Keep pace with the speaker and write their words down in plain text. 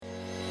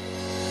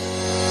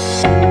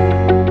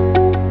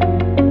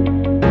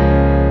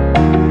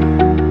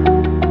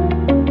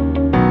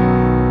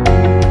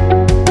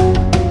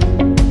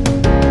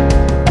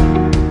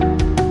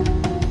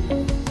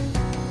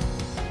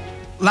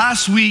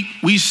Last week,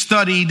 we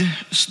studied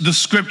the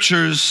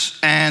scriptures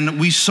and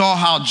we saw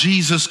how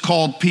Jesus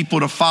called people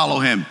to follow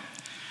him.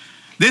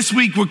 This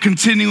week, we're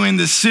continuing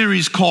this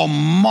series called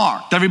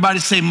Marked. Everybody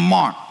say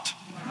Marked.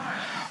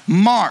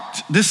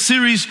 Marked. This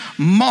series,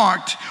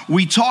 Marked,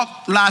 we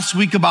talked last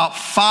week about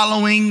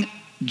following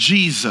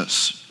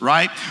Jesus,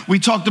 right? We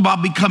talked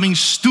about becoming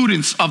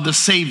students of the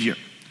Savior.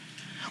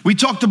 We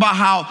talked about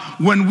how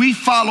when we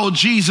follow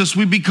Jesus,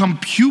 we become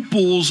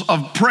pupils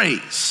of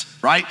praise,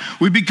 right?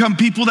 We become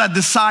people that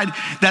decide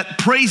that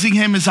praising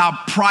him is our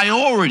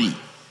priority.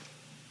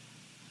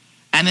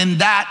 And in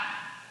that,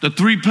 the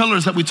three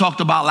pillars that we talked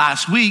about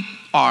last week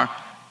are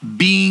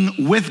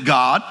being with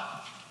God.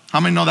 How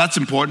many know that's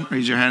important?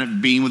 Raise your hand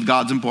if being with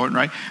God's important,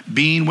 right?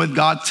 Being with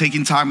God,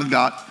 taking time with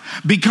God.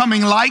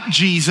 Becoming like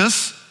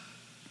Jesus.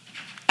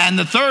 And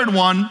the third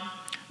one,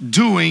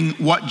 doing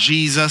what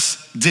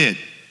Jesus did.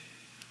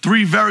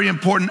 Three very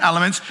important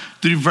elements,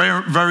 three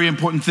very, very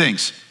important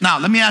things. Now,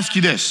 let me ask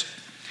you this.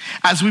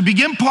 As we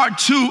begin part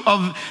 2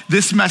 of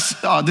this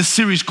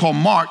series called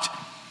Marked,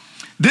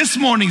 this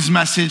morning's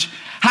message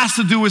has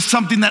to do with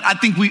something that I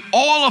think we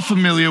all are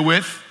familiar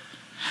with,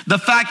 the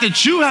fact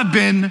that you have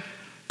been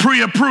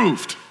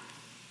pre-approved.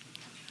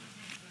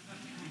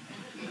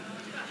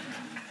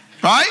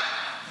 Right?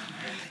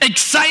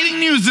 Exciting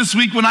news this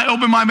week when I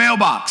opened my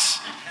mailbox.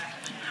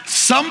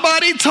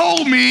 Somebody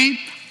told me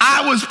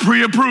I was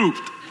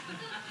pre-approved.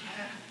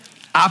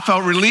 I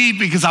felt relieved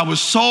because I was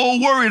so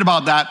worried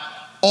about that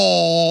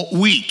all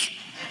week.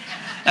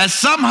 And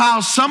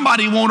somehow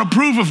somebody won't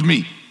approve of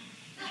me.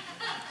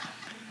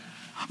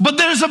 But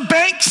there's a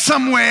bank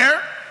somewhere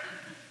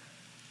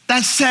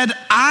that said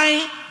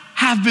I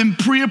have been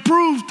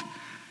pre-approved.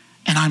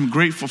 And I'm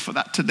grateful for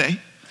that today.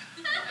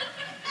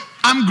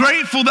 I'm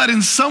grateful that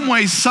in some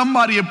way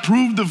somebody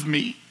approved of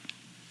me.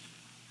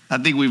 I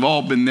think we've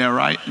all been there,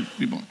 right?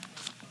 People.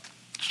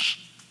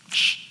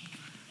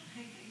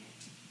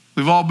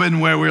 We've all been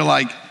where we're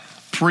like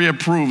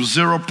pre-approved,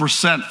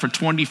 0% for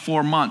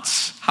 24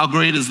 months. How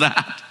great is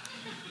that?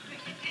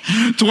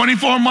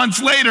 24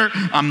 months later,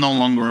 I'm no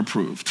longer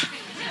approved.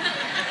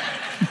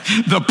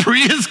 The pre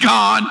is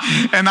gone,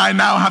 and I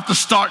now have to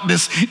start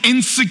this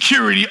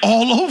insecurity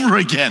all over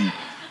again.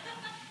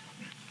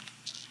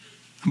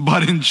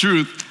 But in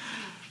truth,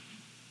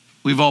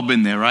 we've all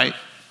been there, right?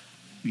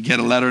 You get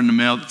a letter in the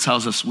mail that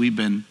tells us we've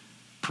been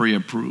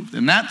pre-approved.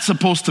 And that's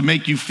supposed to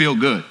make you feel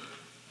good.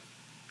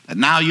 And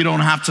now you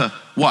don't have to,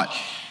 what?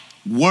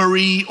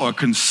 Worry or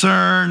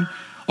concern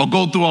or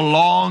go through a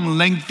long,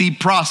 lengthy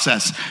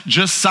process.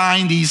 Just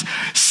sign these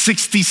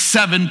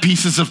 67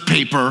 pieces of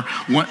paper.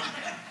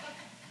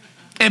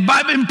 If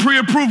I've been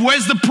pre-approved,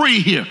 where's the pre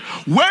here?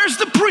 Where's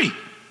the pre?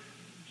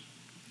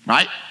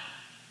 Right?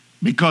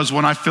 Because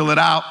when I fill it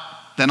out,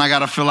 then I got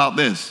to fill out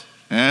this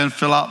and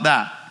fill out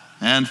that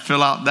and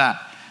fill out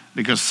that.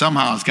 Because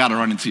somehow it's got to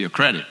run into your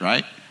credit,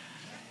 right?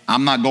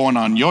 I'm not going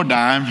on your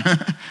dime.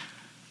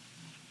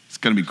 It's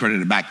going to be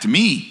credited back to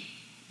me.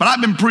 But I've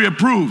been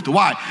pre-approved.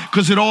 Why?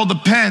 Because it all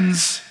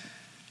depends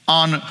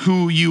on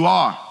who you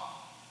are.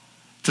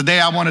 Today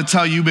I want to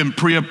tell you you've been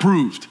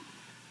pre-approved.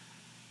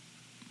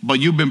 But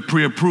you've been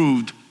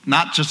pre-approved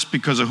not just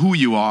because of who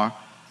you are,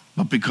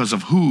 but because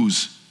of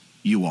whose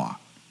you are.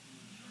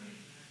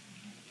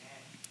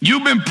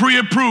 You've been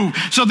pre-approved.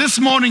 So this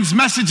morning's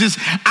message is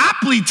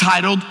aptly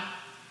titled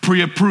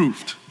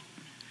Pre-Approved.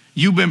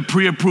 You've been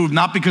pre-approved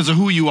not because of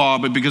who you are,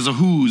 but because of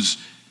whose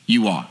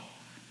you are.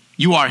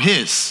 You are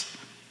his.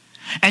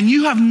 And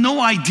you have no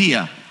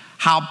idea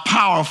how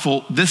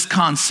powerful this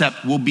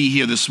concept will be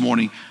here this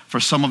morning for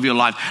some of your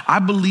life. I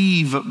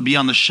believe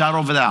beyond the shadow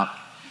of a doubt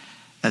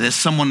that there's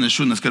someone in this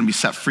room that's going to be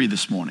set free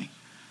this morning.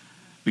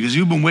 Because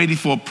you've been waiting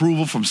for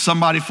approval from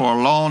somebody for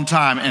a long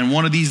time, and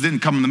one of these didn't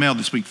come in the mail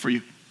this week for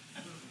you.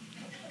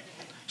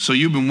 So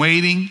you've been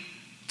waiting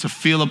to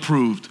feel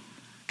approved.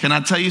 Can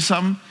I tell you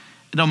something?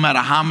 It don't matter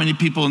how many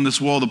people in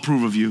this world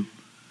approve of you.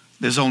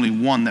 There's only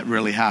one that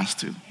really has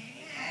to.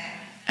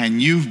 And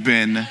you've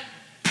been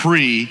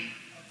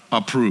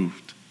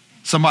pre-approved.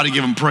 Somebody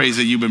give him praise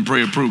that you've been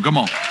pre-approved. Come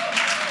on.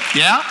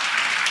 Yeah?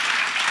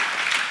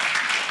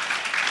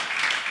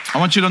 I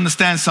want you to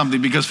understand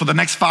something, because for the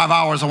next 5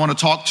 hours I want to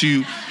talk to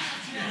you.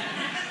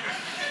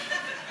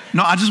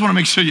 No, I just want to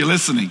make sure you're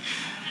listening.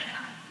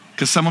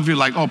 Because some of you are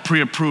like, oh,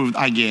 pre-approved,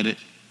 I get it.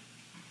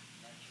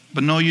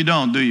 But no, you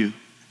don't, do you?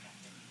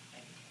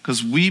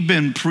 Because we've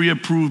been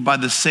pre-approved by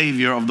the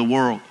Savior of the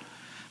world.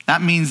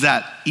 That means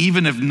that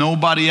even if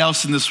nobody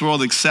else in this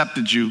world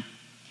accepted you,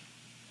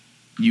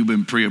 you've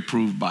been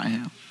pre-approved by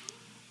him.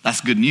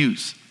 That's good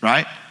news,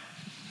 right?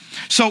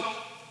 So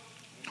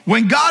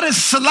when God has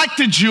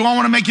selected you, I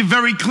want to make it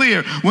very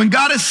clear. When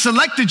God has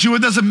selected you,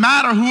 it doesn't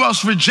matter who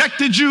else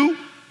rejected you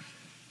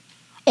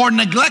or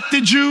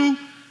neglected you.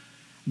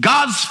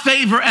 God's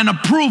favor and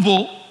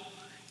approval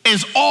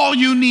is all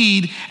you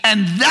need.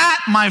 And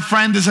that, my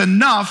friend, is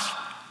enough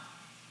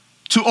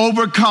to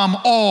overcome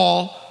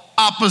all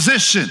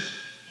opposition.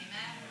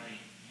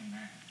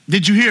 Amen.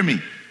 Did you hear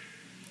me?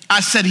 I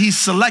said he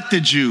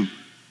selected you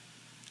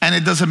And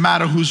it doesn't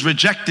matter who's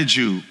rejected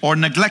you or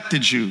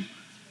neglected you,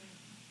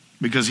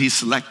 because he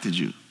selected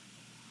you.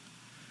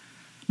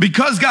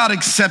 Because God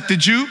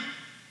accepted you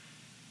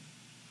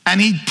and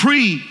he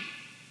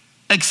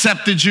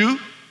pre-accepted you,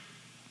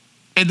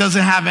 it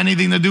doesn't have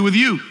anything to do with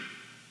you.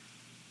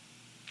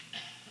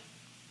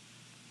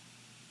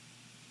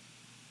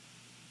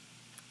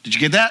 Did you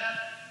get that?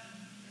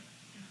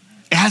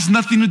 It has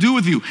nothing to do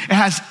with you. It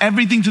has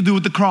everything to do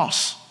with the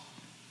cross.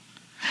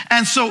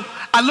 And so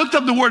I looked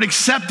up the word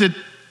accepted,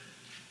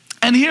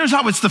 and here's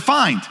how it's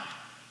defined: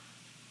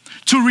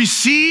 to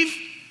receive,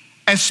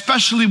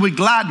 especially with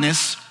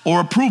gladness or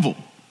approval.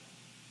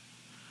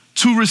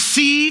 To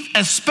receive,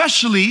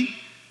 especially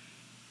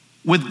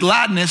with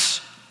gladness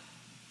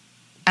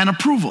and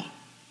approval.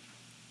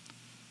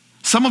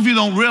 Some of you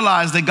don't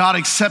realize that God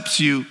accepts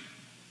you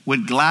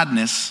with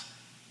gladness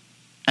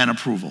and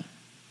approval.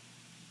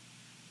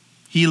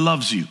 He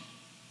loves you.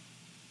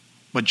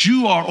 But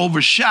you are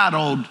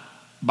overshadowed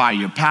by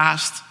your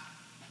past,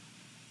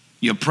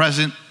 your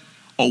present,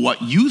 or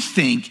what you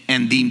think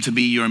and deem to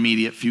be your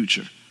immediate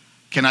future.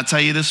 Can I tell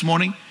you this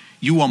morning?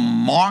 You are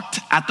marked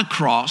at the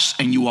cross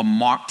and you are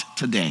marked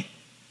today.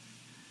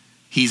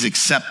 He's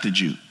accepted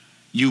you.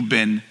 You've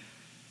been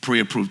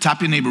pre-approved.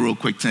 Tap your neighbor real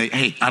quick and say,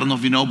 hey, I don't know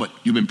if you know, but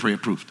you've been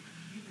pre-approved.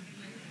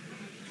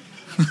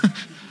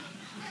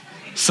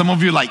 Some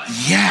of you are like,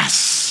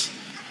 yes,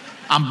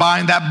 I'm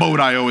buying that boat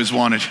I always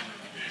wanted.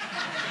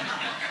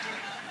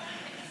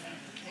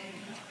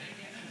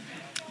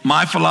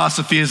 My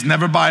philosophy is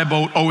never buy a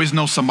boat, always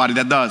know somebody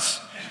that does.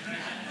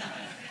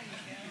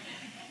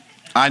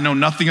 I know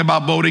nothing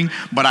about boating,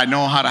 but I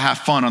know how to have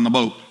fun on the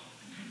boat.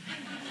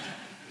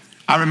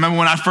 I remember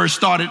when I first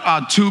started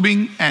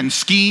tubing and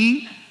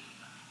skiing,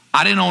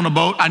 I didn't own a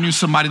boat. I knew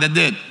somebody that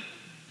did.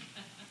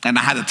 And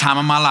I had the time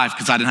of my life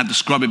because I didn't have to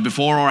scrub it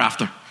before or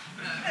after.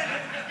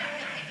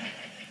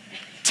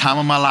 Time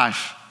of my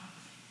life.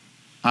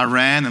 I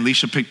ran,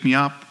 Alicia picked me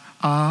up.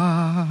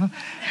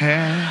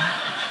 Hey.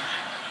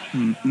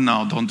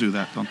 No, don't do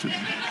that. Don't do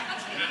that.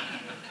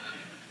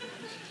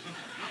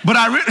 But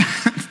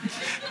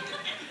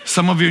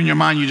some of you in your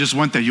mind, you just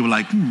went there. You were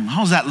like,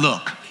 how's that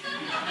look?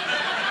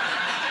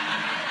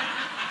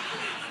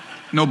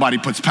 Nobody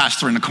puts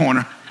pastor in the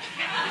corner.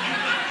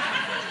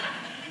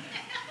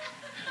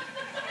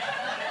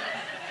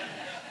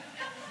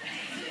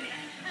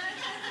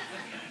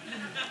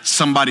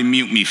 Somebody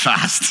mute me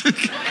fast.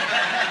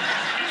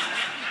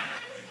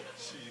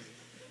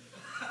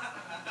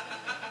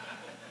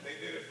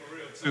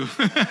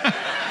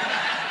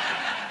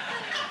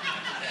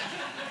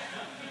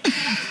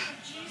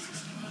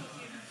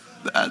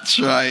 That's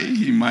right.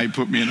 He might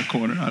put me in a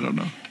corner. I don't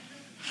know.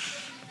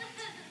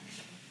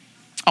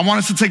 I want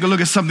us to take a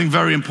look at something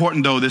very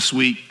important, though, this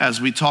week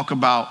as we talk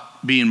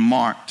about being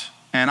marked.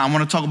 And I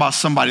want to talk about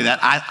somebody that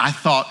I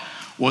thought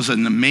was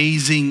an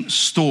amazing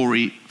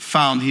story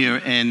found here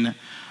in,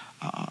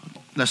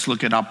 let's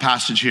look at our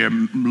passage here,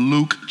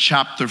 Luke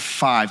chapter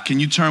 5. Can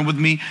you turn with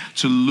me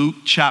to Luke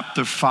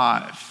chapter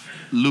 5?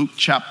 Luke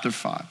chapter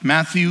 5.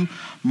 Matthew,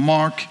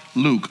 Mark,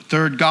 Luke.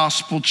 Third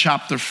gospel,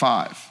 chapter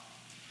 5.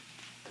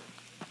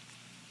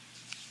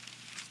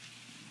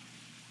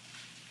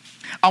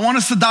 I want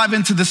us to dive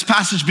into this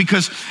passage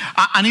because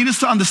I need us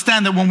to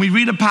understand that when we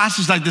read a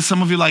passage like this,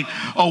 some of you are like,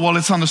 oh, well,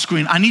 it's on the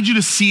screen. I need you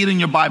to see it in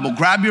your Bible.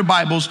 Grab your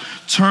Bibles,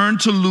 turn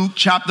to Luke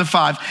chapter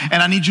 5,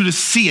 and I need you to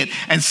see it.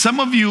 And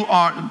some of you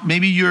are,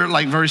 maybe you're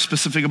like very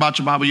specific about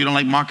your Bible. You don't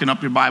like marking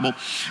up your Bible.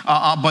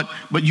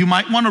 But you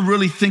might want to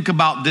really think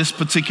about this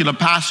particular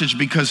passage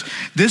because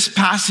this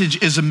passage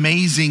is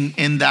amazing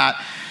in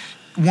that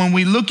when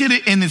we look at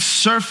it in its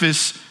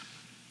surface,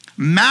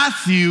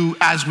 Matthew,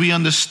 as we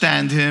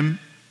understand him,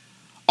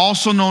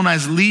 also known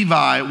as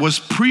Levi, was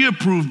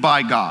pre-approved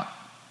by God.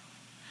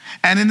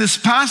 And in this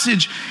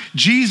passage,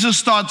 Jesus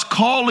starts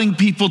calling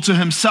people to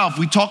himself.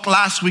 We talked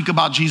last week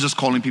about Jesus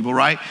calling people,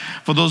 right?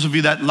 For those of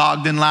you that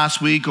logged in last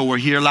week or were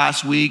here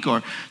last week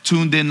or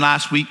tuned in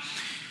last week,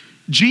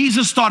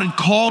 Jesus started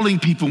calling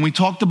people, and we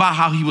talked about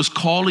how he was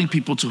calling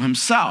people to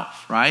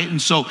himself, right?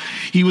 And so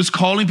he was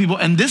calling people.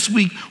 And this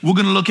week, we're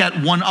going to look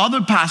at one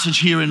other passage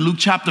here in Luke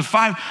chapter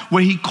 5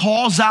 where he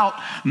calls out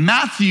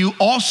Matthew,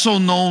 also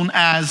known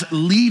as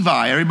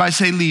Levi. Everybody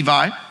say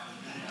Levi.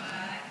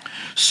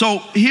 So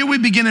here we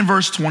begin in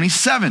verse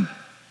 27.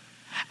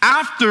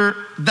 After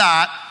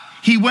that,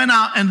 he went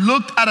out and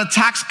looked at a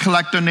tax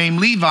collector named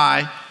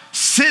Levi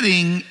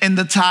sitting in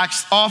the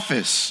tax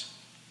office.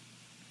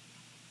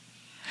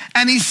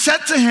 And he said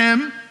to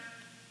him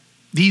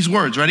these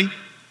words, ready?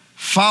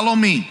 Follow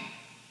me.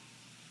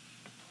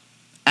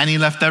 And he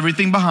left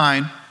everything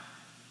behind,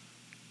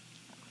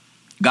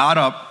 got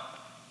up,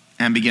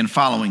 and began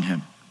following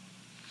him.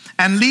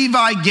 And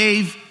Levi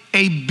gave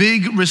a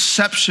big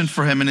reception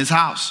for him in his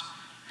house.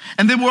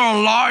 And there were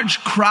a large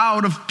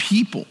crowd of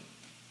people,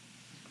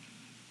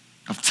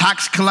 of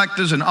tax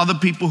collectors and other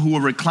people who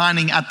were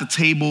reclining at the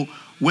table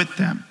with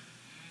them.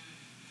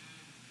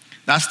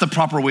 That's the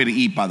proper way to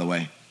eat, by the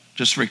way.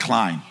 Just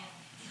recline.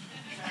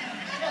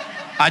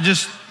 I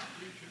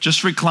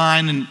just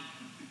recline and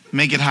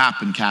Make it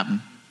happen,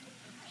 Captain.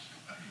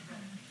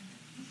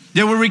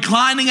 They were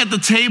reclining at the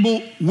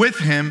table with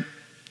him,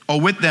 or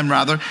with them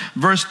rather.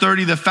 Verse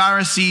 30, the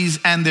Pharisees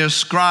and their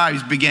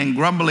scribes began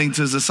grumbling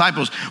to his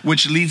disciples,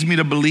 which leads me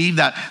to believe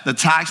that the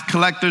tax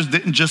collectors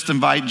didn't just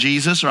invite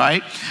Jesus,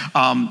 right?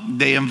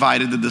 They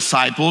invited the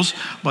disciples,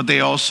 but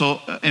they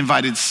also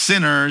invited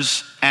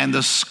sinners and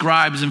the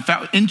scribes. In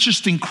fact,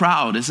 interesting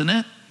crowd, isn't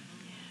it?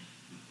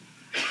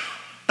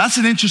 That's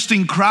an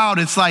interesting crowd.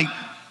 It's like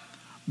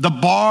the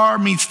bar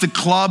meets the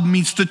club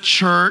meets the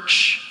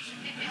church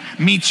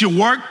meets your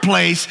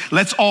workplace.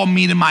 Let's all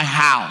meet in my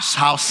house.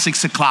 How's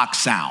 6 o'clock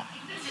sound?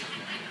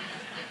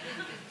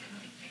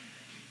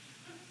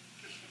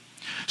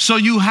 So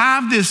you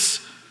have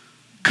this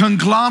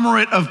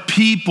conglomerate of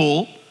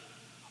people,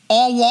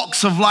 all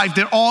walks of life.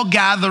 They're all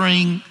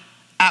gathering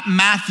at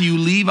Matthew,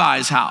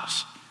 Levi's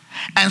house.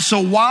 And so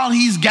while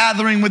he's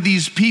gathering with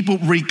these people,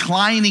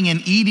 reclining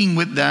and eating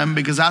with them,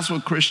 because that's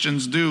what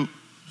Christians do.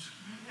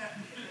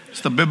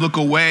 It's the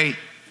biblical way.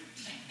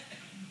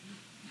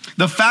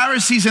 The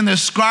Pharisees and their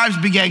scribes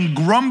began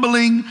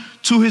grumbling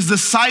to his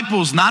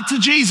disciples, not to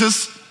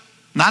Jesus,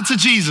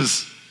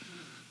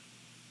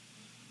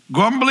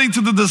 grumbling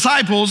to the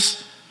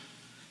disciples,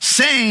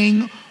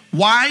 saying,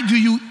 why do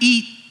you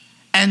eat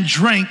and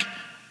drink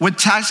with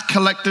tax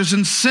collectors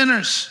and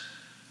sinners?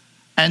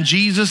 And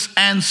Jesus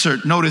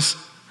answered. Notice,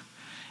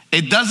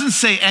 it doesn't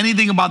say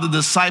anything about the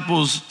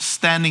disciples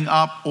standing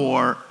up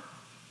or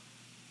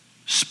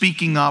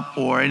speaking up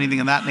or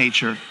anything of that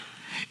nature.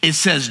 It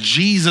says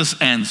Jesus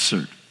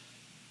answered.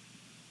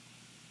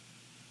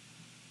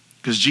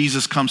 Because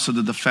Jesus comes to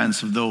the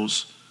defense of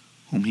those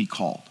whom he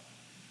called.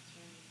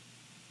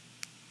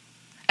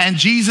 And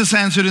Jesus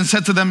answered and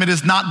said to them, it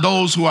is not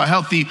those who are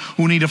healthy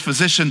who need a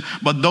physician,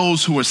 but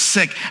those who are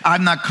sick. I've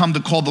not come to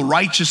call the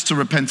righteous to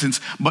repentance,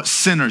 but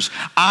sinners.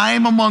 I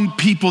am among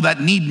people that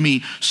need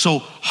me, so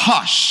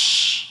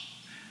hush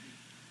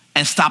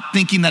and stop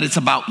thinking that it's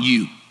about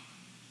you.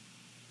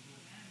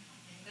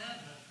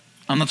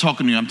 I'm not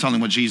talking to you, I'm telling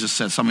what Jesus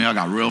said. Some of y'all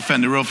got real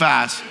offended real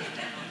fast.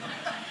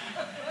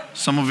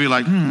 Some of you are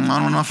like, I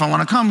don't know if I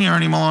want to come here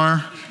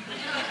anymore.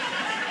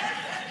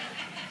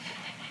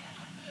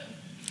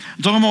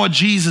 I'm talking about what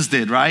Jesus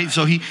did, right?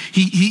 So he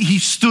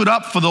stood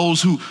up for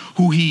those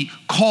who he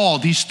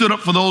called. He stood up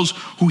for those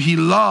who he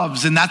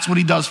loves, and that's what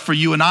he does for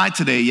you and I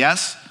today,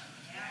 yes?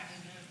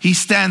 He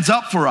stands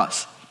up for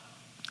us.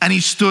 And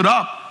he stood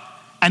up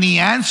and he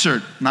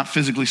answered, not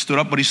physically stood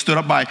up, but he stood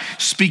up by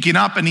speaking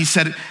up, and he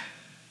said,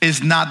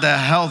 it's not the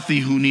healthy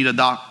who need a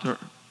doctor,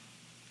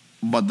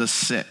 but the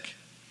sick.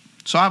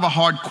 So I have a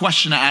hard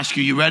question to ask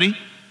you. You ready?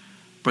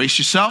 Brace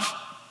yourself.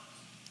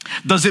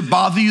 Does it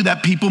bother you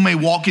that people may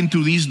walk in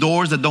through these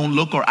doors that don't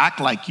look or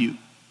act like you?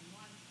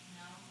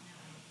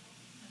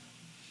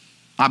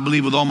 I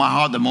believe with all my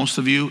heart that most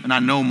of you, and I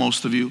know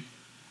most of you,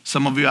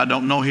 some of you I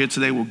don't know here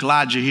today, we're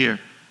glad you're here.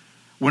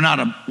 We're not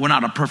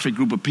a perfect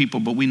group of people,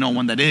 but we know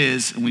one that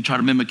is, and we try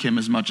to mimic him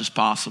as much as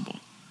possible.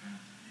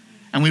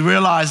 And we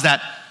realize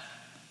that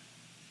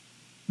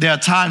there are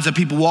times that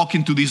people walk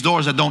in through these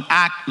doors that don't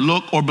act,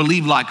 look, or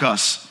believe like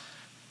us.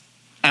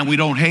 And we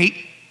don't hate,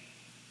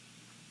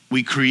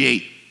 we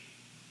create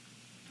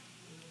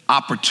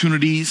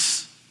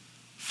opportunities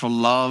for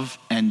love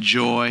and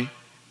joy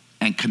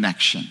and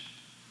connection.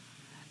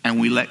 And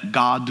we let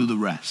God do the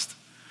rest.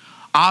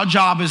 Our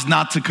job is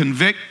not to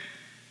convict.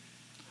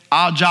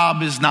 Our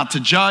job is not to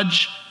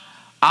judge.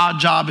 Our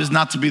job is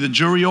not to be the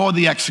jury or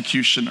the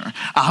executioner.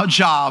 Our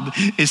job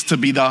is to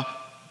be the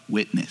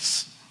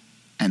witness.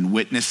 And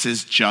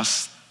witnesses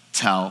just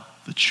tell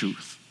the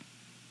truth.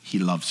 He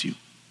loves you.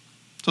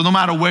 So no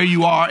matter where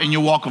you are in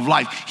your walk of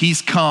life,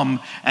 he's come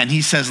and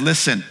he says,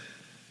 listen,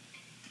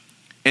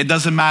 it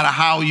doesn't matter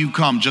how you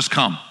come, just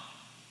come.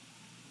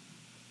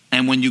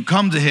 And when you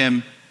come to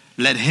him,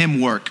 let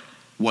him work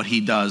what he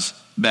does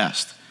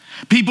best.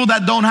 People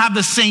that don't have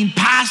the same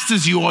past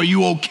as you, are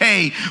you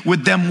okay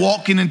with them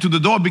walking into the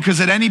door? Because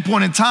at any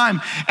point in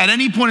time,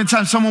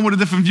 someone with a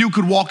different view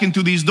could walk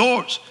into these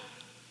doors.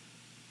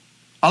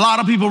 A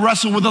lot of people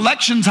wrestle with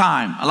election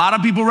time. A lot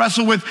of people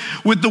wrestle with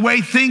the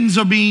way things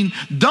are being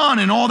done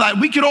and all that.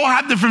 We could all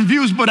have different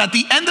views, but at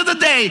the end of the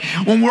day,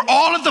 when we're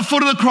all at the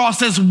foot of the cross,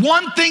 there's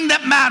one thing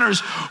that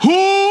matters.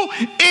 Who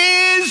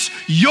is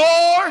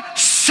your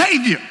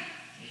Savior?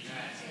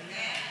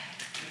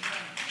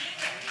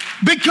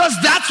 Because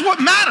that's what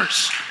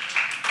matters.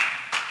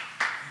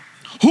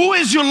 Who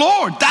is your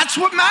Lord? That's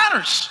what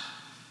matters.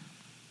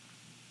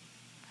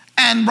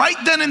 And right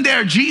then and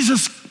there,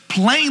 Jesus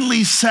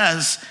plainly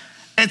says,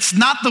 it's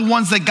not the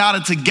ones that got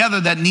it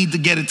together that need to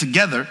get it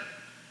together.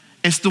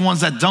 It's the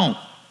ones that don't,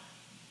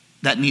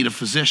 that need a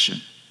physician.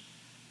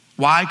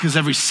 Why? Because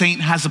every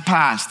saint has a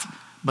past,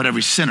 but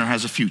every sinner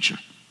has a future.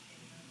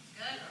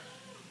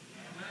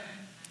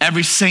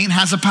 Every saint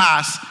has a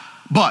past,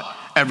 but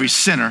every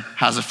sinner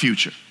has a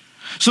future.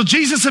 So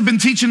Jesus had been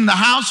teaching in the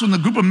house when the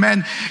group of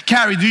men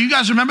carried. Do you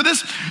guys remember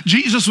this?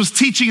 Jesus was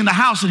teaching in the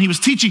house, and he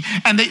was teaching,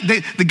 and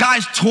the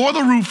guys tore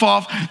the roof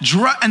off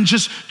and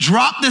just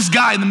dropped this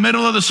guy in the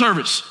middle of the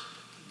service.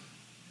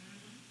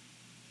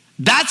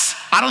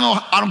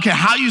 I don't care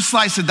how you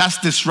slice it, that's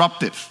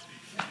disruptive.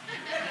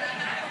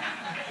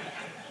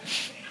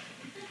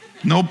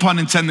 No pun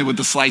intended with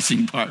the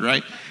slicing part,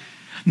 right?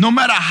 No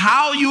matter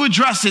how you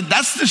address it,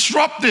 that's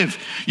disruptive.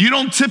 You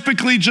don't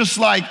typically just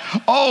like,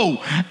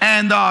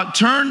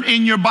 turn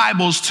in your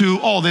Bibles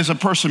to, there's a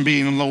person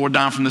being lowered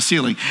down from the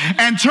ceiling.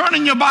 And turn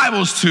in your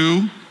Bibles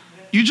to,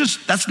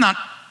 that's not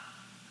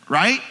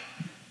right.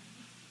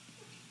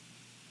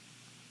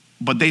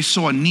 But they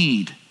saw a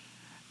need,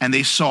 and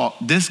they saw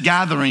this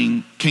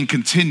gathering can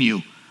continue,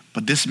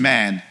 but this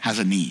man has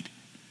a need.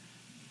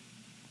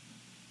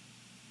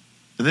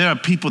 There are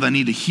people that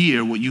need to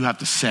hear what you have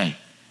to say.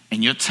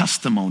 And your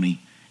testimony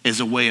is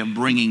a way of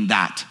bringing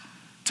that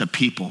to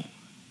people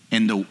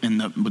in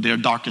their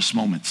darkest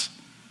moments.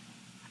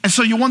 And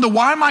so you wonder,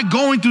 why am I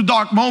going through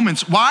dark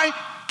moments? Why?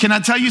 Can I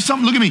tell you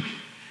something? Look at me.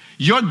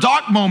 Your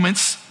dark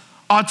moments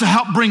are to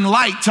help bring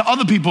light to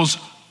other people's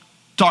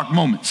dark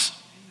moments.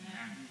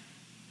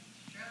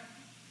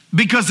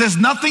 Because there's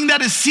nothing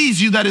that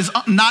seized you that is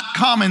not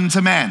common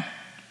to man.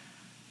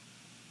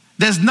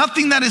 There's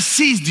nothing that has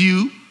seized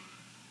you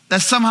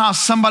that somehow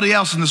somebody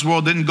else in this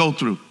world didn't go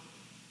through.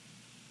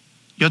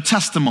 Your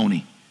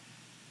testimony.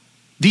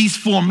 These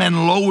 4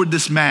 men lowered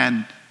this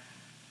man,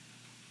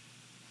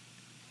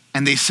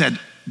 and they said,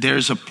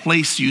 there's a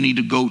place you need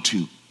to go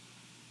to,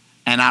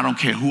 and I don't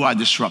care who I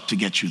disrupt to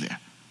get you there.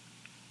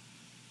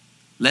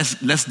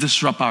 Let's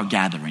disrupt our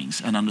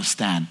gatherings and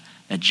understand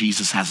that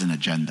Jesus has an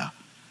agenda,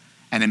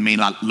 and it may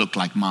not look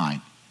like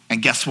mine.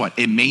 And guess what?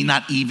 It may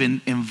not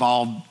even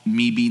involve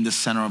me being the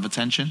center of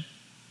attention.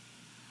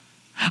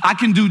 I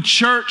can do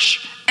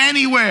church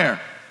anywhere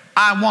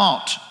I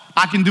want.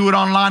 I can do it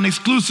online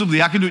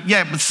exclusively. I can do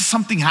it, but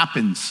something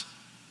happens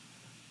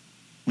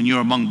when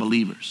you're among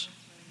believers.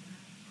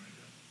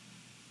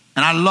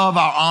 And I love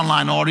our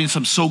online audience.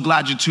 I'm so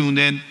glad you tuned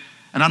in.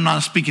 And I'm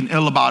not speaking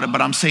ill about it,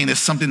 but I'm saying there's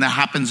something that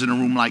happens in a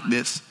room like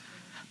this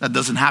that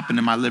doesn't happen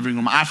in my living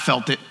room. I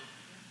felt it.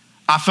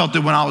 I felt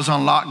it when I was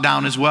on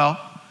lockdown as well.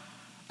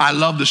 I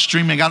love the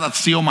streaming. I got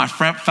to see all my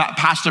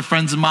pastor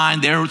friends of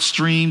mine, their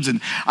streams, and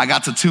I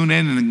got to tune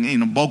in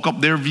and bulk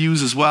up their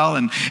views as well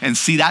and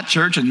see that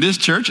church and this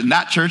church and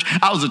that church.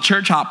 I was a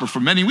church hopper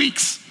for many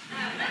weeks.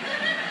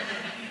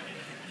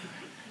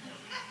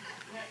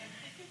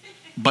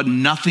 But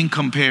nothing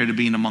compared to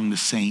being among the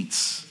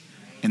saints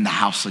in the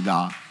house of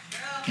God.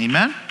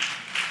 Amen?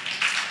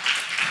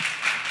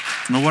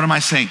 Now, what am I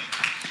saying?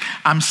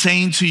 I'm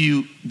saying to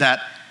you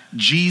that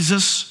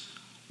Jesus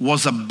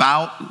was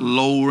about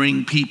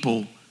lowering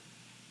people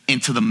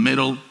into the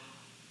middle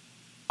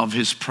of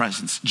his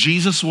presence.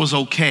 Jesus was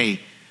okay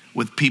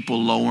with people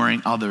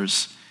lowering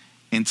others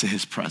into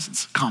his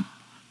presence. Come,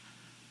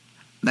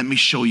 let me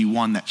show you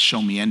one that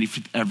showed me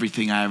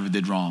everything I ever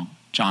did wrong.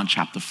 John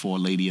chapter 4,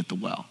 lady at the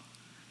well.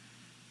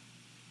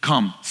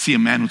 Come, see a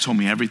man who told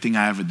me everything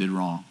I ever did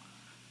wrong.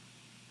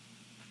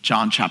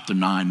 John chapter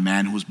 9,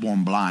 man who was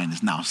born blind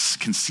is now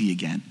can see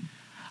again.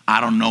 I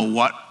don't know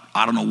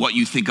what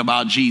you think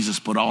about Jesus,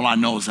 but all I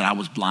know is that I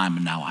was blind,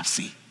 but now I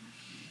see.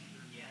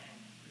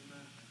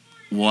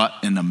 What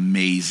an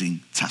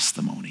amazing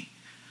testimony.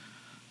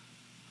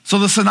 So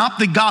the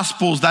synoptic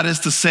gospels, that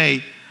is to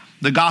say,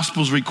 the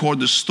gospels record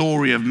the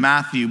story of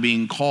Matthew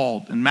being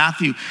called. And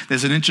Matthew,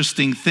 there's an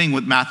interesting thing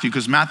with Matthew,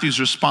 because Matthew's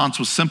response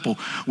was simple.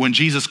 When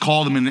Jesus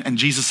called him and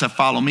Jesus said,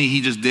 follow me,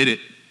 he just did it.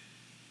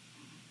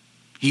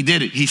 He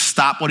did it. He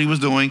stopped what he was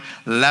doing,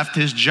 left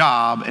his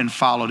job, and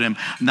followed him.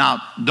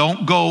 Now,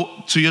 don't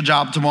go to your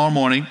job tomorrow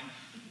morning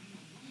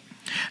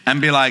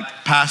and be like,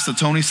 Pastor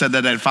Tony said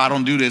that if I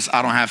don't do this,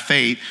 I don't have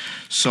faith.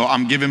 So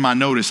I'm giving my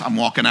notice. I'm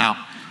walking out.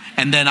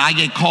 And then I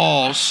get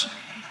calls.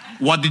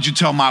 What did you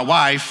tell my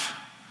wife?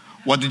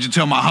 What did you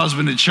tell my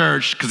husband at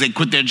church? Because they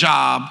quit their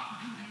job.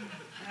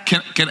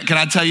 Can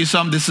I tell you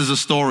something? This is a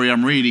story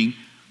I'm reading.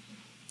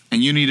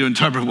 And you need to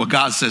interpret what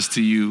God says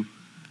to you.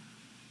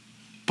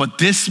 But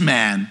this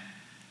man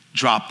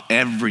dropped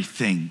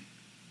everything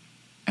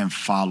and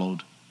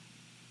followed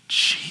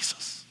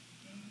Jesus.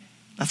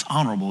 That's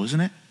honorable, isn't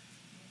it?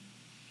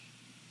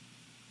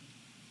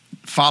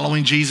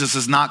 Following Jesus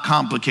is not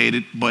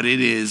complicated, but it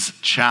is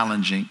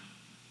challenging.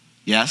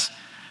 Yes?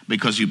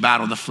 Because you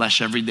battle the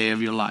flesh every day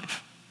of your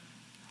life.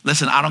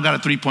 Listen, I don't got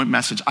a 3-point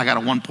message. I got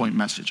a 1-point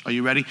message. Are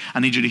you ready? I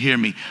need you to hear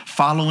me.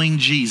 Following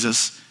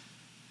Jesus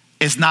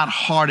is not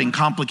hard and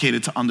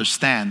complicated to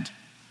understand,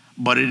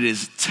 but it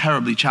is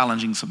terribly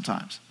challenging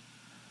sometimes.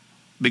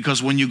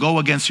 Because when you go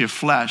against your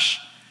flesh,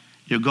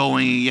 you're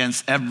going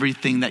against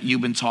everything that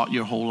you've been taught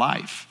your whole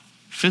life,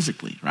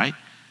 physically, right?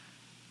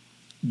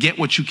 Get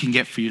what you can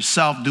get for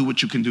yourself, do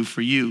what you can do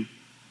for you.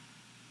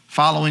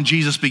 Following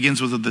Jesus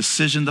begins with a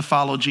decision to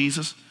follow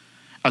Jesus,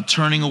 a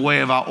turning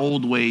away of our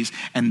old ways,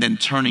 and then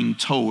turning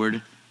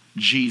toward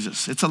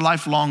Jesus. It's a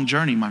lifelong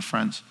journey, my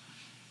friends.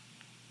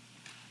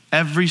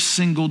 Every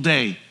single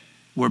day,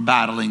 we're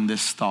battling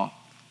this thought.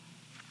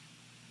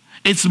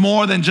 It's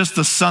more than just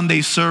a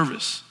Sunday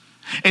service.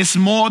 It's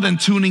more than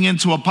tuning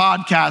into a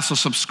podcast or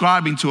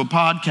subscribing to a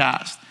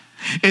podcast.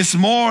 It's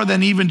more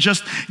than even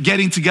just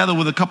getting together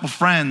with a couple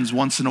friends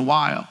once in a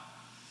while.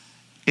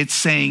 It's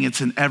saying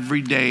it's an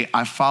everyday.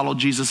 I follow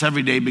Jesus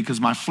every day because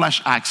my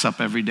flesh acts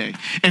up every day.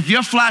 If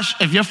your flesh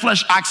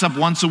acts up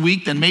once a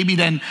week,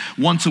 then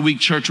once a week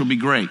church will be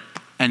great.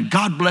 And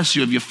God bless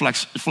you if your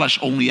flesh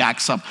only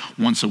acts up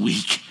once a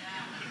week.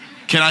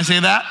 Can I say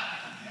that?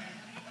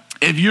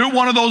 If you're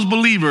one of those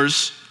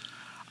believers,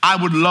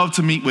 I would love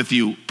to meet with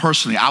you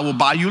personally. I will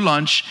buy you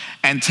lunch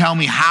and tell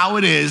me how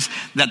it is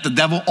that the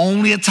devil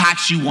only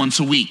attacks you once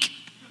a week.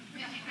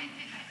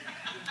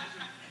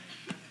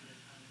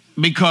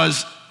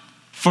 Because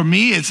for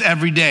me, it's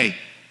every day.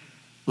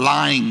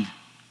 Lying,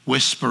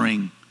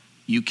 whispering,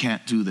 you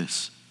can't do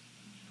this.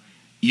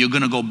 You're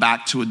going to go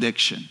back to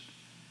addiction.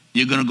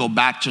 You're going to go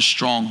back to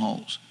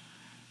strongholds.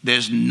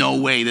 There's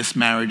no way this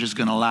marriage is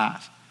going to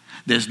last.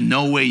 There's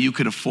no way you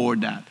could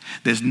afford that.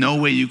 There's no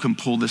way you can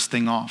pull this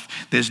thing off.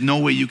 There's no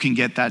way you can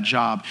get that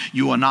job.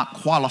 You are not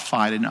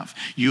qualified enough.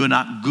 You are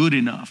not good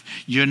enough.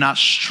 You're not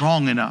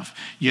strong enough.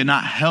 You're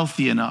not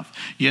healthy enough.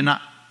 You're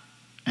not.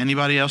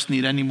 Anybody else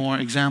need any more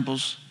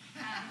examples?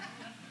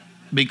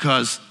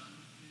 Because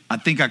I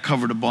think I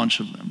covered a bunch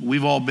of them.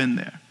 We've all been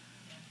there.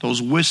 Those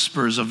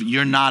whispers of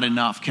you're not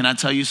enough. Can I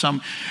tell you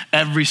something?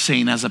 Every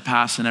saint has a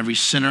past and every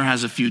sinner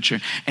has a future.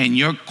 And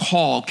your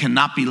call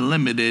cannot be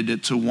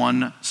limited to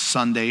one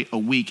Sunday a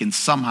week. And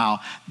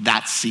somehow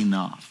that's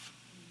enough.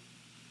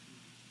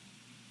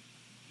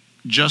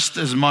 Just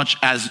as much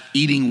as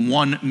eating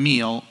one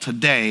meal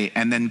today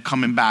and then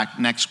coming back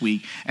next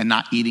week and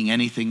not eating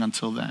anything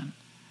until then.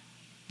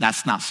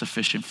 That's not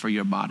sufficient for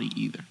your body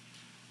either.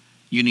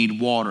 You need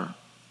water.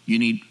 You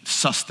need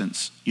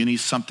sustenance. You need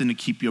something to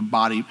keep your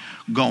body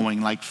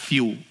going, like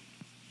fuel.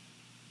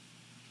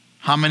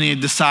 How many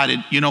have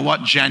decided, you know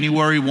what,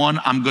 January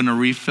 1, I'm going to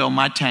refill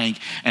my tank,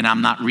 and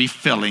I'm not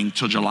refilling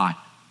till July?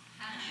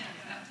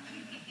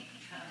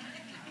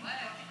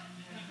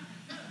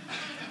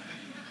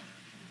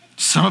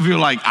 Some of you are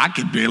like, I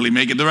could barely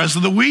make it the rest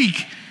of the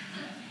week.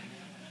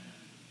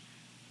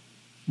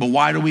 But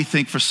why do we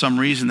think for some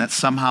reason that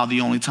somehow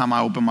the only time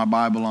I open my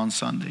Bible on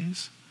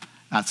Sundays,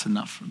 that's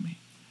enough for me?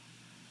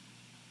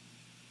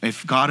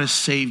 If God has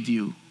saved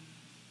you,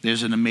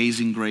 there's an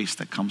amazing grace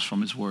that comes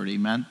from his word.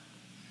 Amen?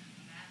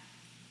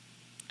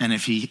 And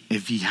if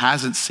he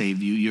hasn't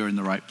saved you, you're in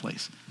the right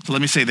place. So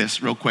let me say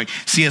this real quick.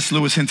 C.S.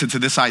 Lewis hinted to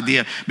this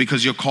idea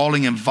because your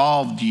calling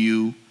involved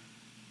you,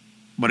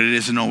 but it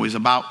isn't always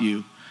about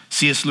you.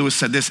 C.S. Lewis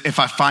said this, if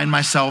I find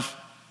myself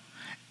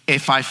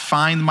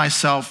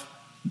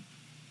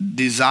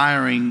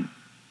desiring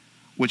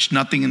which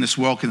nothing in this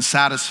world can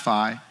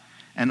satisfy,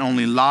 and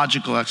only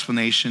logical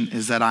explanation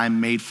is that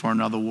I'm made for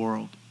another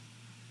world.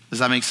 Does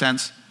that make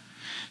sense?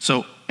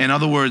 So, in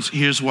other words,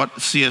 here's what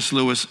C.S.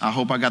 Lewis, I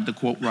hope I got the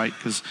quote right,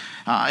 because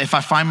if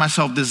I find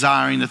myself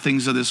desiring the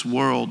things of this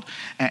world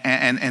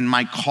and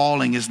my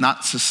calling is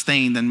not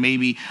sustained, then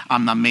maybe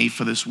I'm not made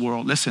for this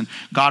world. Listen,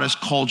 God has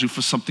called you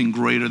for something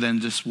greater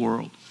than this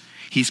world.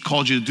 He's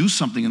called you to do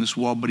something in this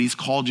world, but he's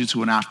called you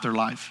to an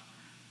afterlife.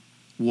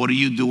 What are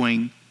you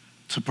doing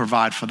to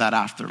provide for that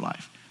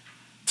afterlife?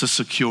 To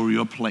secure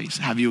your place?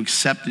 Have you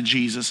accepted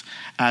Jesus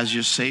as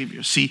your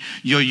Savior? See,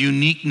 your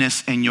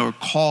uniqueness and your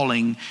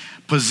calling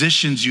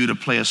positions you to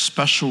play a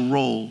special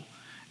role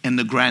in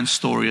the grand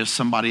story of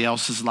somebody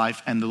else's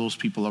life and those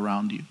people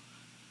around you.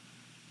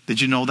 Did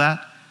you know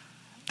that?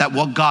 That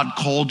what God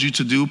called you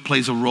to do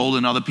plays a role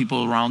in other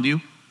people around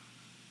you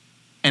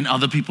and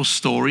other people's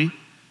story?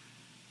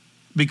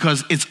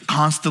 Because it's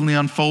constantly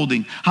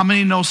unfolding. How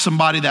many know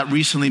somebody that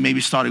recently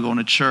maybe started going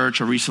to church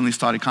or recently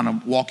started kind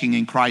of walking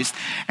in Christ,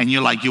 and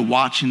you're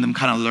watching them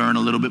kind of learn a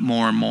little bit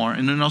more and more?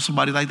 And you know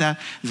somebody like that?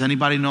 Does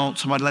anybody know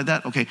somebody like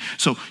that? Okay,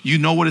 so you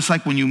know what it's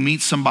like when you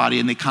meet somebody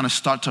and they kind of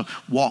start to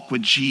walk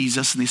with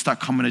Jesus and they start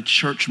coming to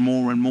church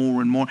more and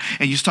more and more,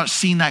 and you start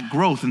seeing that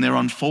growth and they're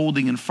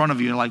unfolding in front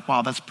of you. You're like,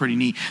 wow, that's pretty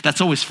neat. That's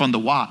always fun to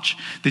watch.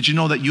 Did you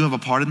know that you have a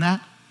part in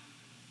that?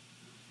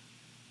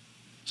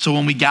 So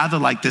when we gather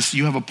like this,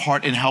 you have a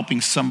part in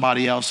helping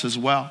somebody else as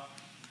well.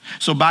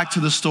 So back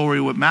to the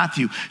story with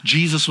Matthew.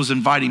 Jesus was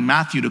inviting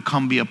Matthew to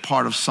come be a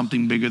part of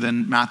something bigger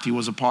than Matthew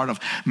was a part of.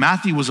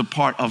 Matthew was a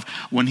part of,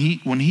 when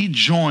he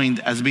joined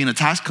as being a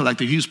tax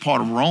collector, he was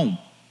part of Rome.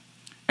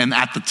 And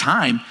at the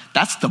time,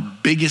 that's the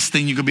biggest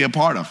thing you could be a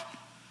part of.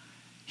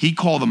 He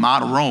called them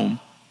out of Rome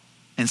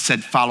and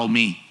said, follow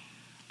me,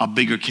 a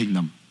bigger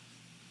kingdom,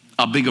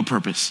 a bigger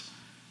purpose.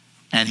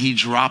 And he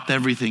dropped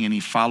everything and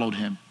he followed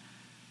him.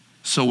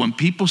 So when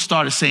people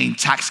started saying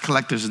tax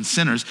collectors and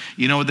sinners,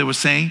 you know what they were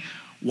saying?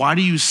 Why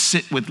do you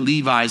sit with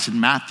Levi's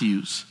and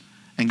Matthews?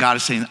 And God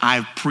is saying,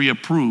 I've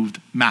pre-approved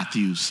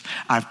Matthews.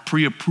 I've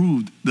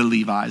pre-approved the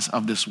Levi's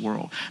of this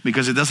world.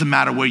 Because it doesn't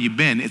matter where you've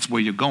been, it's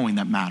where you're going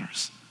that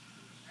matters.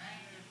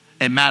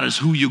 It matters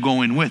who you're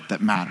going with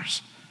that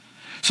matters.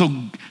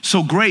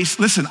 So grace,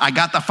 listen, I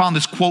found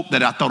this quote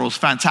that I thought was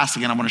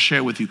fantastic and I want to share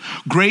it with you.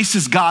 Grace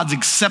is God's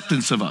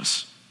acceptance of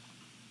us.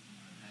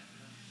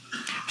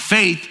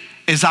 Faith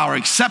is our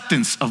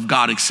acceptance of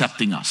God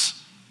accepting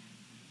us.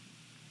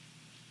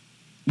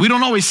 We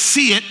don't always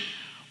see it.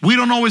 We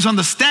don't always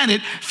understand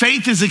it.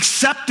 Faith is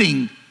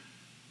accepting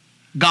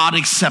God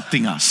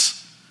accepting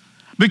us.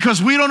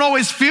 Because we don't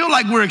always feel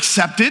like we're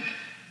accepted,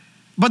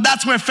 but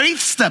that's where faith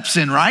steps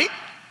in, right?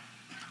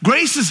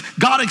 Grace is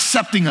God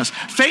accepting us.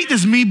 Faith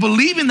is me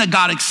believing that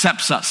God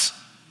accepts us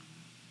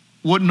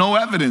with no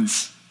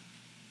evidence.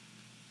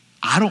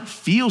 I don't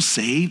feel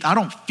saved. I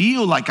don't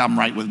feel like I'm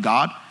right with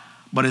God.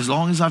 But as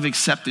long as I've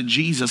accepted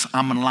Jesus,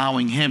 I'm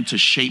allowing him to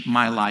shape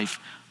my life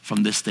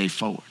from this day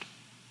forward.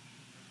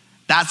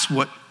 That's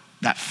what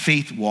that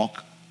faith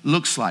walk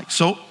looks like.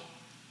 So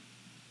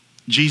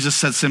Jesus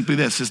said simply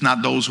this: it's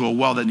not those who are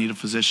well that need a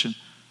physician,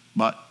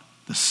 but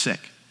the sick.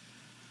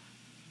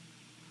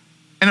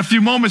 In a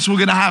few moments, we're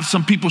going to have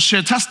some people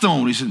share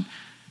testimonies, and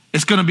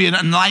it's going to be an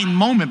enlightened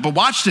moment. But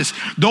watch this.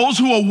 Those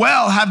who are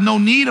well have no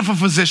need of a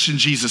physician,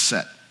 Jesus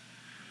said.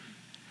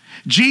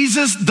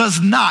 Jesus does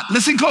not,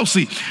 listen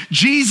closely,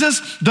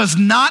 Jesus does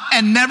not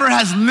and never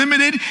has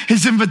limited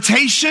his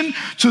invitation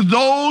to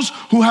those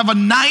who have a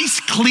nice,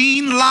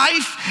 clean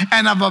life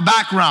and have a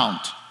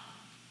background.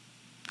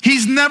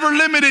 He's never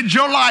limited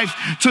your life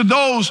to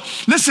those,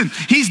 listen,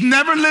 he's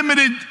never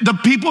limited the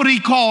people that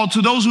he called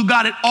to those who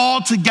got it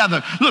all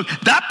together. Look,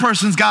 that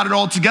person's got it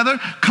all together.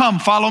 Come,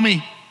 follow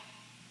me.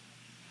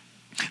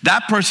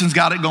 That person's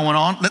got it going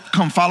on.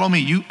 Come, follow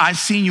me. I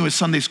seen you at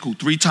Sunday school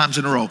 3 times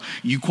in a row.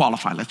 You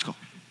qualify. Let's go.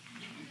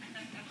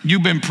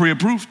 You've been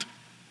pre-approved.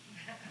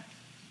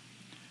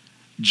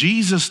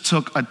 Jesus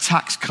took a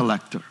tax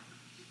collector.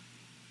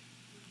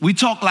 We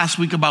talked last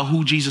week about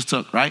who Jesus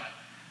took, right?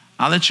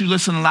 I'll let you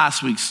listen to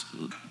last week's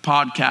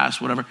podcast,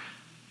 whatever.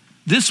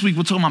 This week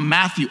we're talking about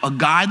Matthew, a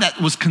guy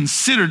that was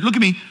considered, look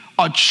at me,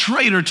 a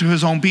traitor to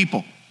his own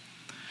people.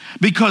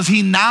 Because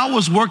he now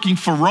was working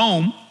for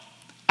Rome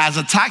as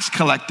a tax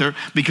collector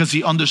because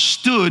he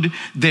understood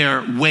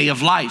their way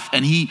of life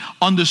and he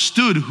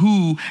understood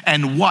who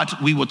and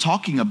what we were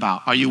talking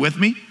about. Are you with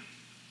me?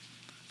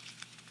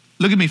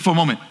 Look at me for a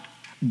moment.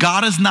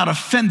 God is not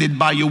offended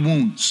by your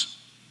wounds.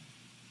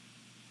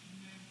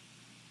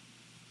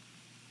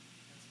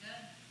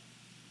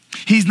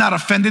 He's not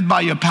offended by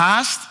your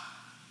past,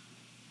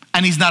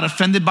 and he's not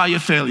offended by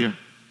your failure.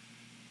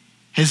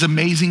 His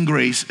amazing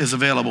grace is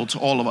available to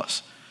all of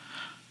us.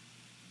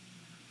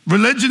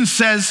 Religion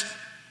says,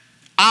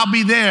 I'll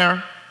be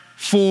there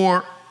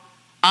for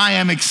I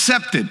am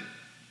accepted.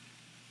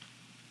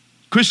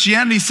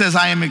 Christianity says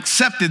I am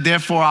accepted,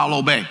 therefore I'll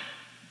obey.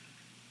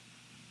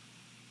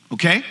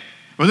 Okay?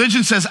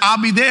 Religion says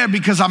I'll be there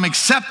because I'm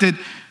accepted.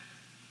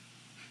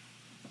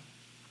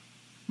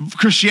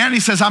 Christianity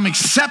says I'm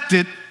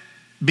accepted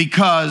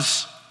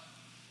because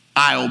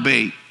I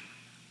obey.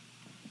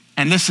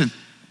 And listen,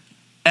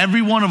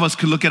 every one of us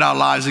could look at our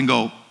lives and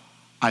go,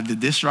 I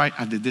did this right,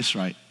 I did this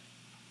right.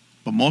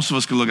 But most of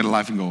us could look at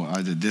life and go,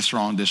 I did this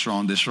wrong, this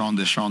wrong, this wrong,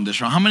 this wrong,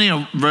 this wrong. How many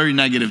are very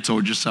negative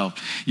towards yourself?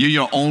 You're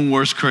your own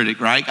worst critic,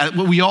 right?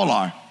 We all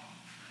are.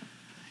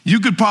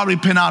 You could probably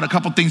pin out a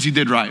couple things you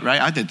did right?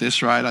 I did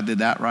this right, I did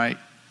that right.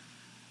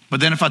 But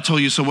then if I told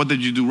you, so what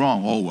did you do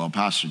wrong? Oh, well,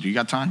 Pastor, do you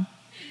got time?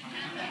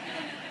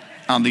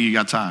 I don't think you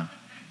got time.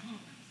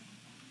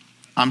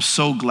 I'm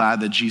so glad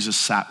that Jesus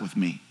sat with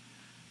me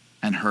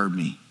and heard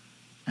me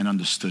and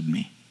understood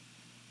me.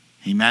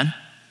 Amen?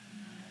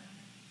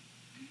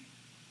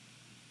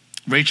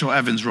 Rachel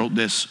Evans wrote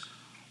this: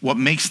 what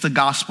makes the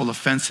gospel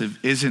offensive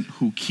isn't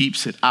who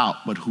keeps it out,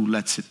 but who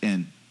lets it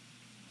in.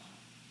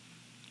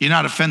 You're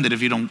not offended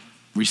if you don't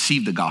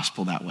receive the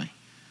gospel that way.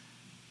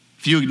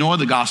 If you ignore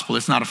the gospel,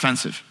 it's not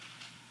offensive.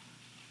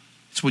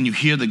 It's when you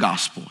hear the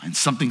gospel and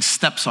something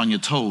steps on your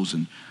toes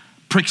and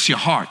pricks your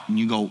heart and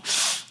you go,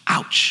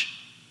 ouch.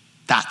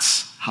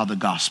 That's how the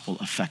gospel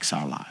affects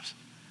our lives.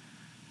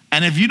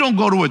 And if you don't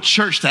go to a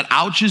church that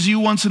ouches you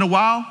once in a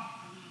while,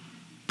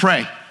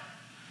 pray.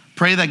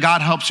 Pray that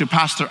God helps your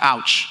pastor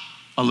ouch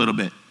a little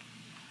bit,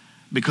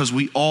 because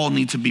we all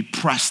need to be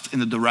pressed in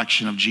the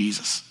direction of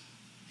Jesus.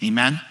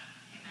 Amen?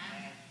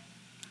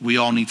 We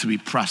all need to be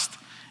pressed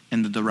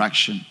in the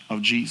direction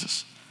of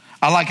Jesus.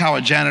 I like how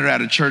a janitor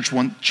at a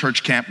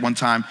church camp one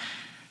time,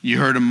 you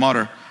heard him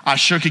mutter, I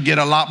sure could get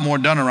a lot more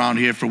done around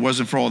here if it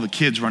wasn't for all the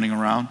kids running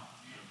around.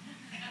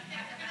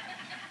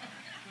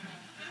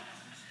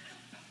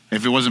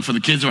 If it wasn't for the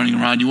kids running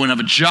around, you wouldn't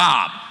have a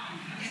job.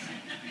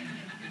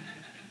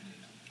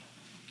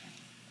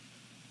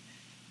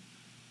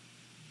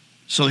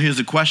 So here's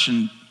the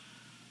question.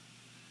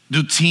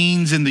 Do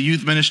teens in the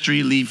youth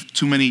ministry leave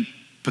too many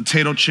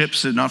potato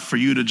chips enough for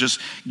you to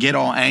just get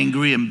all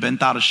angry and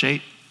bent out of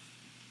shape?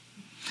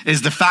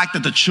 Is the fact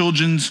that the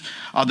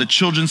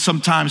children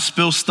sometimes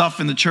spill stuff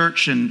in the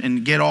church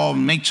and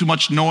make too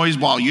much noise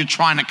while you're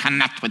trying to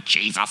connect with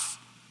Jesus?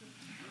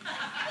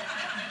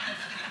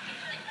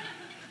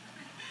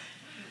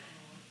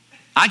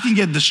 I can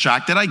get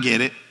distracted, I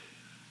get it,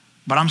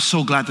 but I'm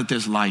so glad that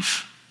there's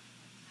life.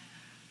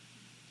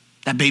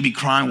 That baby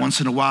crying once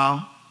in a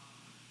while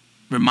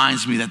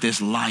reminds me that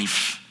there's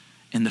life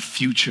in the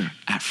future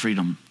at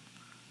Freedom.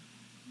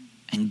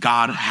 And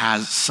God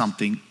has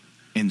something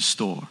in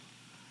store.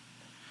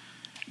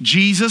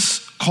 Jesus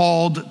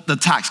called the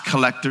tax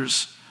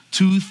collectors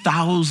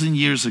 2,000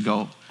 years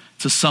ago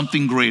to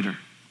something greater.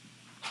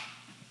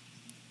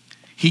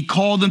 He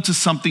called them to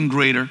something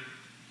greater.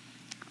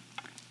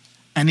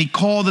 And he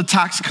called the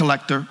tax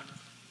collector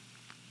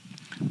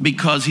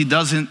because he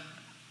doesn't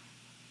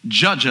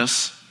judge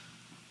us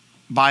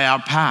by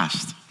our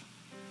past.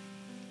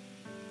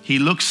 He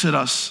looks at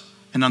us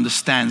and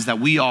understands that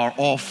we are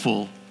all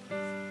full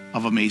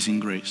of amazing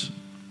grace.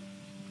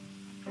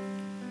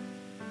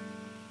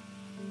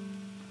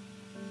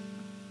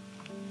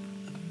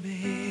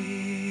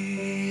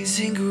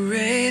 Amazing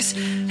grace,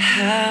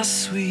 how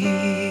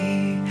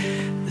sweet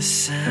the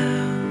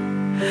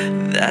sound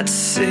that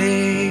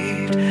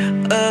saved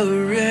a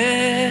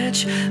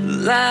wretch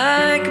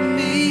like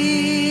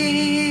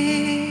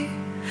me.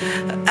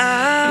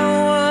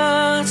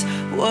 I once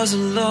was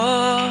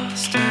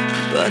lost,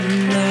 but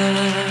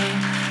now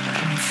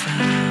I'm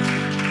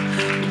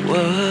found.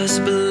 Was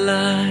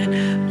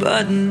blind,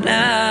 but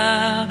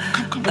now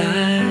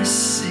I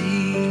see.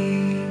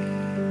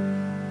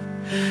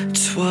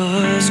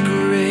 'Twas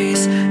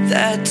grace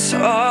that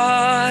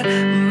taught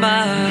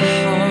my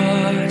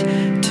heart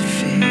to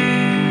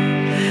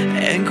fear,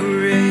 and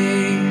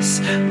grace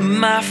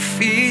my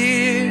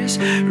fears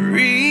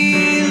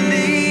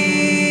relieved.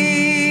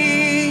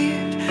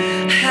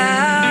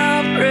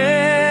 How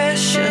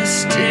precious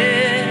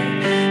did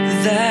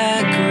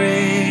that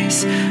grace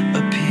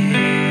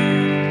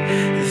appear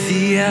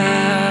the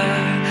hour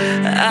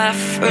I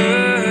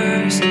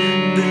first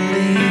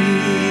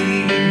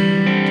believed.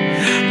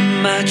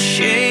 My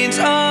chains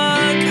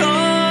are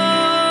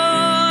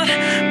gone,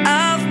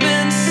 I've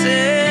been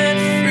set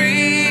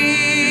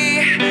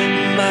free.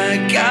 My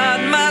God,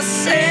 my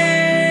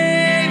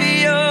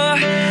Savior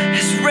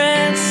has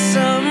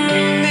ransomed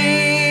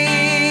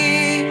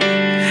me.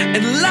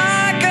 And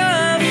like a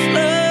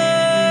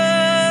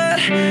flood,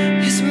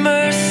 His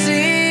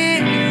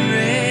mercy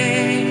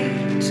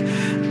reigns.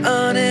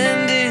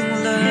 Unending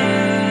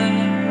love,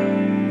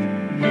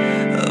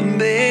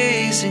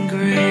 amazing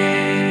grace.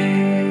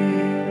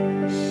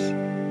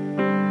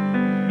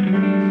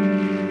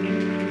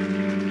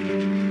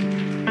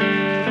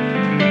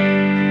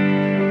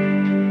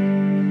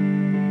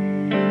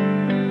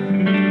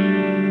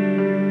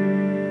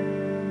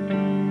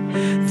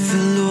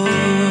 The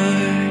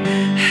Lord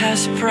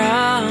has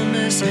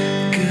promised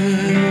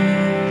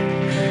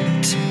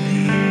good to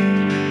me.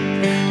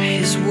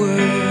 His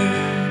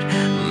word,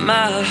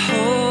 my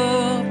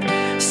hope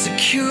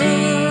secures.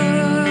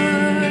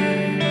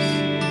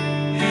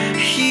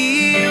 He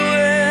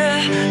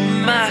will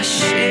my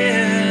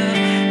shield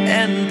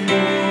and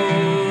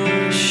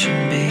portion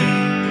be,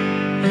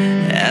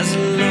 as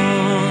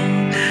long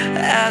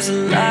as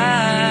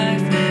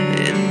life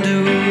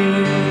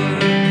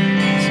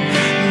endures.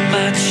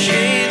 My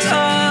chains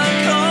are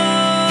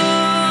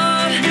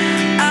gone,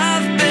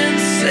 I've been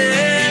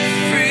set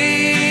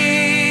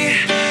free.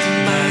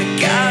 My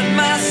God,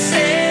 my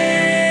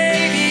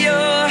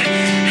Savior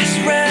has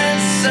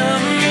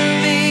ransomed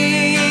me.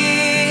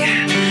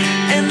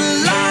 And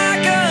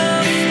like a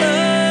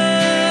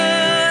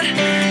flood,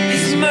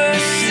 His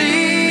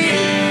mercy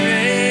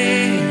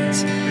reigns.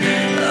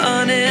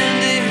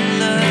 Unending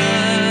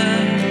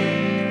love,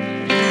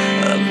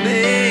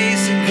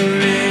 amazing grace.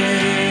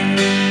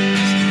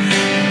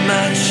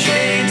 My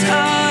chains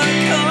are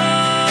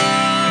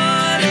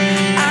gone,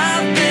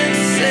 I've been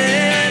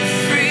set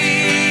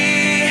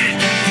free.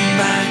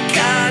 My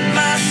God,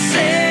 my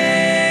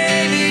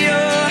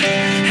Savior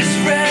has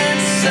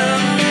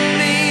ransomed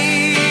me.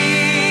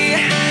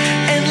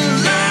 And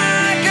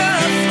like a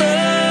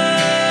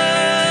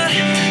flood,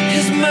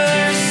 His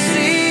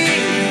mercy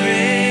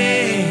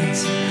reigns.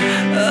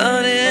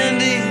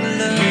 Unending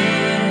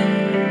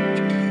love,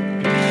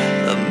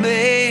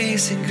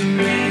 amazing grace.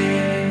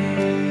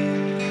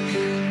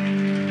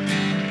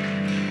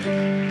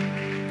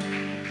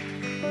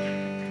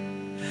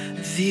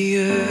 The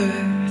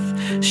earth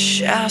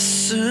shall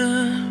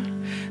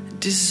soon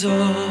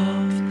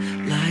dissolve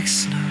like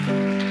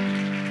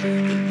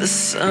snow. The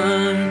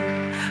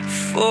sun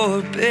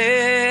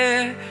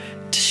forbear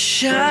to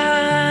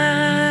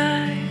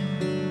shine.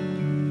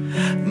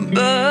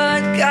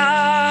 But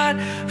God,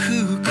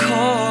 who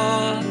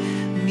called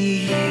me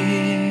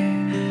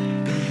here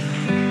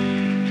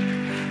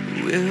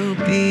below, will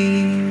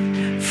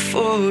be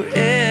forever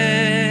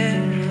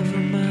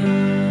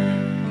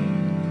mine.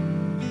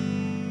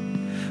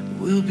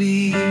 Will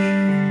be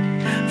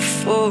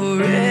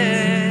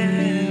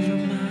forever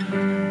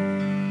mine.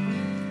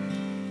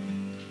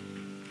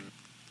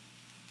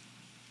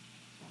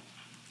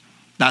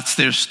 That's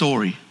their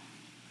story.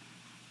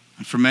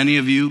 And for many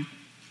of you,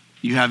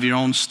 you have your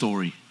own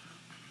story.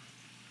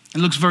 It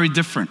looks very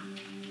different,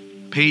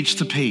 page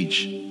to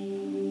page.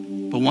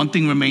 But one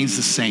thing remains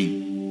the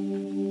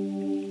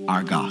same: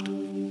 our God.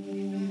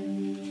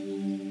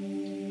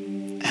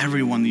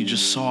 Everyone you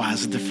just saw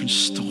has a different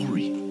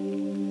story.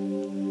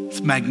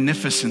 It's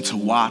magnificent to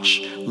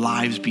watch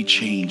lives be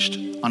changed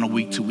on a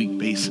week-to-week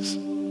basis.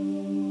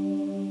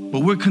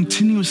 But we're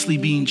continuously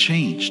being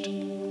changed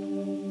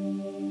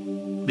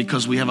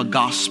because we have a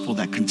gospel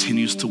that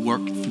continues to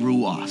work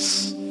through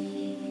us,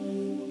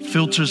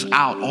 filters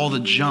out all the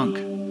junk.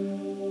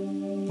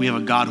 We have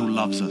a God who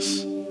loves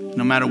us.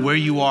 No matter where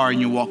you are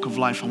in your walk of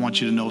life, I want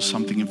you to know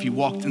something. If you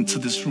walked into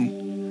this room,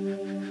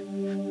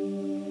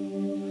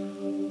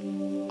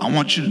 I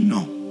want you to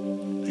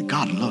know that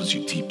God loves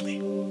you deeply.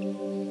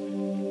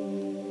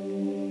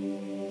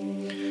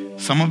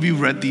 Some of you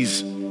read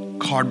these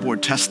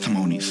cardboard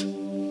testimonies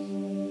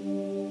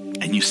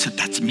and you said,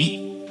 that's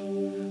me.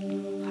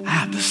 I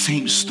have the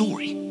same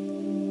story.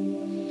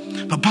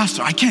 But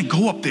Pastor, I can't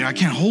go up there. I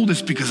can't hold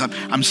this because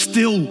I'm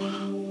still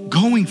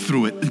going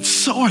through it. And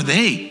so are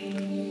they.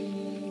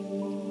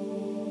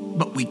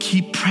 But we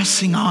keep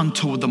pressing on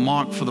toward the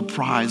mark for the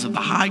prize of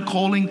the high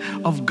calling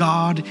of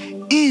God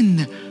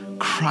in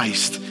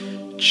Christ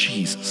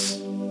Jesus.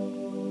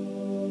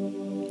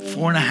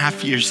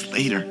 4.5 years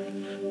later,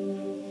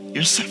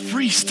 you're set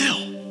free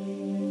still.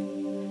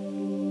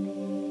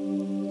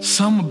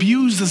 Some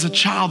abused as a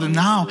child, and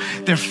now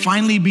they're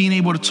finally being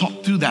able to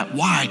talk through that.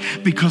 Why?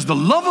 Because the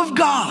love of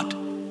God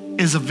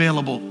is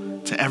available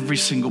to every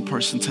single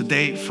person.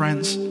 Today,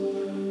 friends,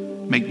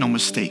 make no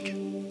mistake.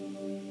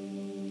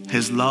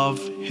 His love,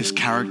 His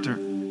character,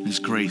 His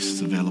grace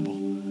is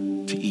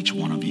available to each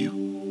one of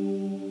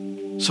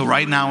you. So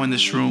right now in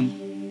this room,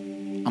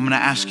 I'm going to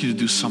ask you to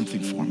do something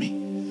for me.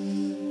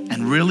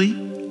 And really,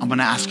 I'm going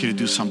to ask you to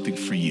do something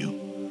for you.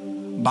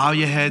 Bow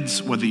your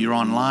heads, whether you're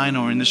online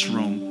or in this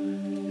room,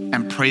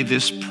 and pray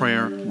this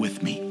prayer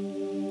with me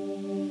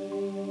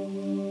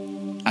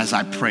as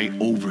I pray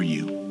over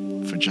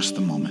you for just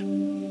a moment.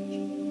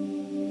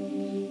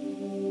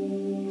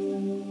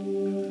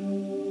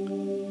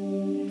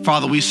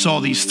 Father, we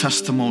saw these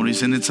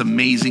testimonies and it's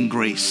amazing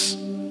grace.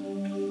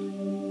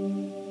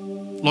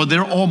 Lord,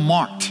 they're all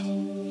marked.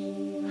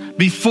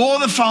 Before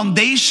the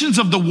foundations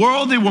of the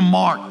world, they were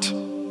marked.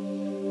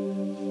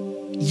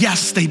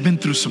 Yes, they've been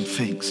through some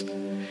things.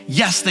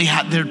 Yes, they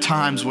had their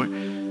times where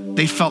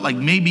they felt like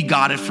maybe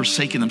God had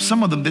forsaken them.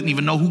 Some of them didn't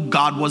even know who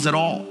God was at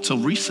all till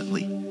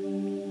recently.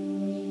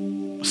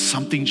 But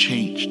something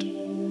changed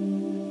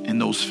in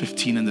those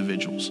 15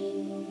 individuals.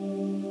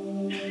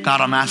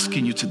 God, I'm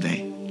asking you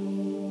today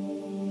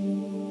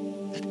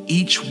that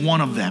each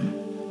one of them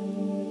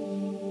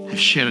have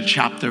shared a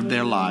chapter of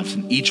their lives,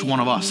 and each one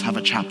of us have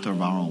a chapter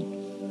of our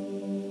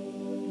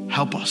own.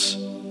 Help us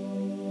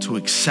to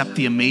accept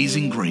the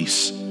amazing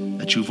grace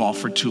that you've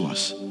offered to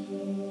us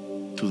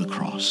through the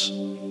cross.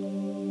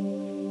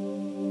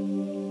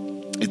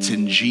 It's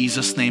in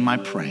Jesus' name I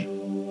pray.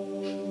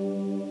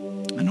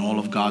 And all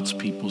of God's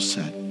people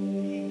said,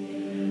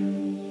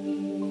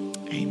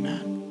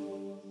 amen.